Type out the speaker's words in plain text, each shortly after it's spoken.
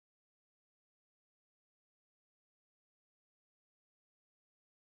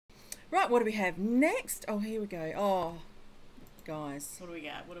Right, what do we have next? Oh, here we go. Oh, guys. What do we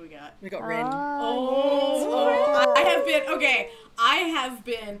got? What do we got? We got Ren. I have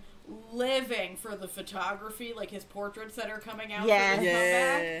been living for the photography, like his portraits that are coming out. Yeah. For the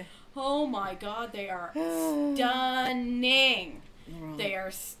comeback. Oh my god, they are stunning. Right. They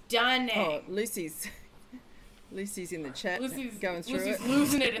are stunning. Oh, Lucy's in the chat. Going through Lucy's it.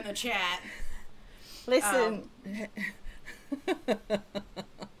 losing it in the chat. Listen.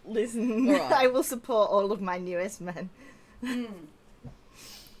 Listen, Right. I will support all of my newest men.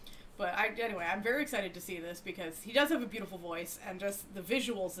 But anyway, I'm very excited to see this because he does have a beautiful voice, and just the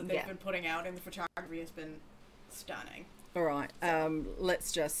visuals that they've been putting out in the photography has been stunning. All right,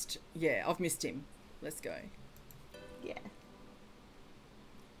 let's just, I've missed him. Let's go. Yeah.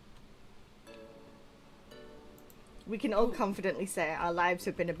 We can all confidently say our lives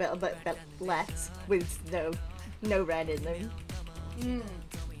have been a bit less with no red in them.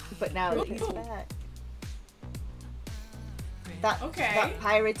 But now he's back. That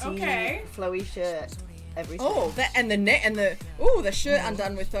piratey flowy shirt. Every time. That and the shirt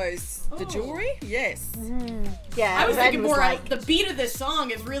undone with the jewelry. Yes. Yeah. I was thinking more like the beat of this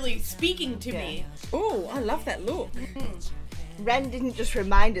song is really speaking to me. Oh, I love that look. Ren didn't just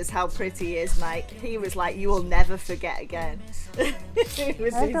remind us how pretty he is, Mike. He was like, "You will never forget again." I like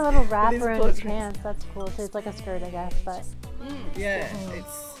the little wrap around his pants. That's cool too. It's like a skirt, I guess, but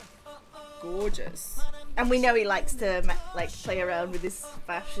it's gorgeous. And we know he likes to play around with his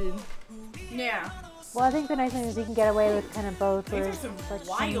fashion. Yeah. Well, I think the nice thing is he can get away with kind of both. Whereas some like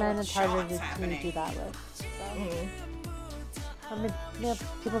wild some men, it's harder shots to happening. do that with. So. I mean,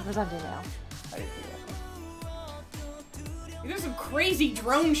 people presenting now. There's some crazy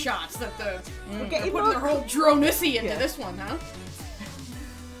drone shots that they're putting their whole dronicity into this one, huh?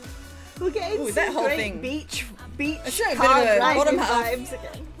 We're getting that whole great thing. beach car bottom half. vibes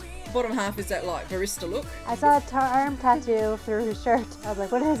again. Bottom half is that like barista look. I saw a arm tattoo through his shirt. I was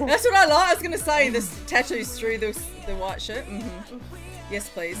like, what is it? That's what I like. I was going to say this tattoos through the white shirt. Yes,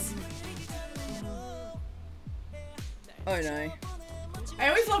 please. Oh no. I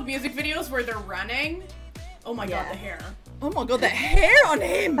always love music videos where they're running. Oh my god, the hair. Oh my god, that hair on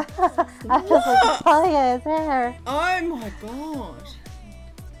him! I was like, oh yeah, his hair. Oh my god.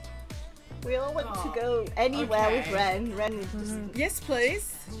 We all want to go anywhere with Ren. Ren would just Yes,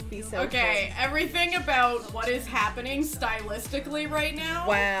 please. be so Okay, everything about what is happening stylistically right now.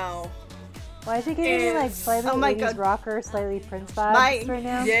 Wow. Why is he giving me like slightly 80s rocker, slightly Prince vibes right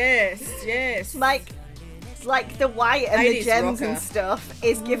now? Yes. Like the white and the gems and stuff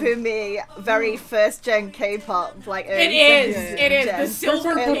is giving me very first gen K-pop. Like it is. The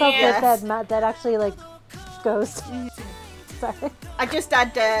silver pants. That actually like goes. Sorry. I just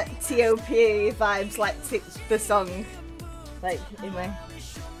had TOP vibes, like the song, like in my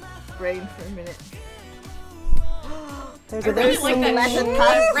brain for a minute. I really like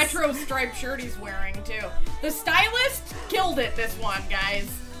that retro striped shirt he's wearing too. The stylist killed it. This one, guys,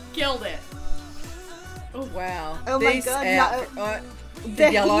 killed it. Oh wow. Oh my god.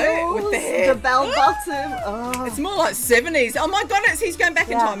 The yellow heels, with the hair. the bell bottom. Oh. It's more like 70s. Oh my god, he's going back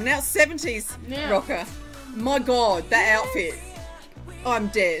in time. Now it's 70s rocker. My god, that outfit. I'm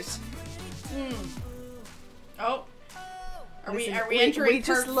dead. Oh. Are we entering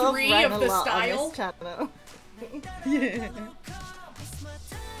part 3 of the style? Yeah.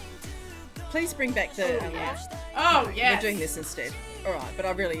 Please bring back the Oh, yes. We're doing this instead. Alright, but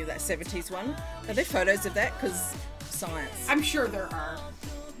I really use that 70s one. Are there photos of that? Because science. I'm sure there are.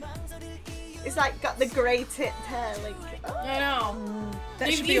 It's like got the grey tipped hair, like. Oh. I know.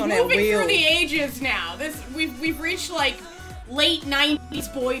 That should be on our wheel. Moving through the ages now. We've reached like late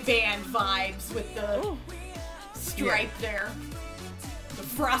 90s boy band vibes with the stripe there. The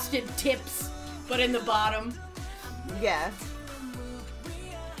frosted tips, but in the bottom. Yeah.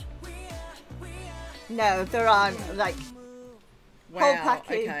 No, there aren't like whole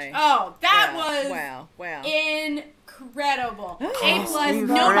package. Okay. Oh, that was incredible. A plus,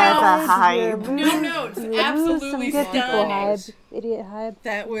 no notes, absolutely stunning. Idiot hype.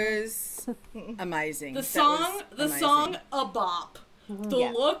 That was amazing. The song a bop.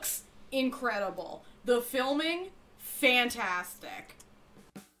 The looks incredible. The filming fantastic.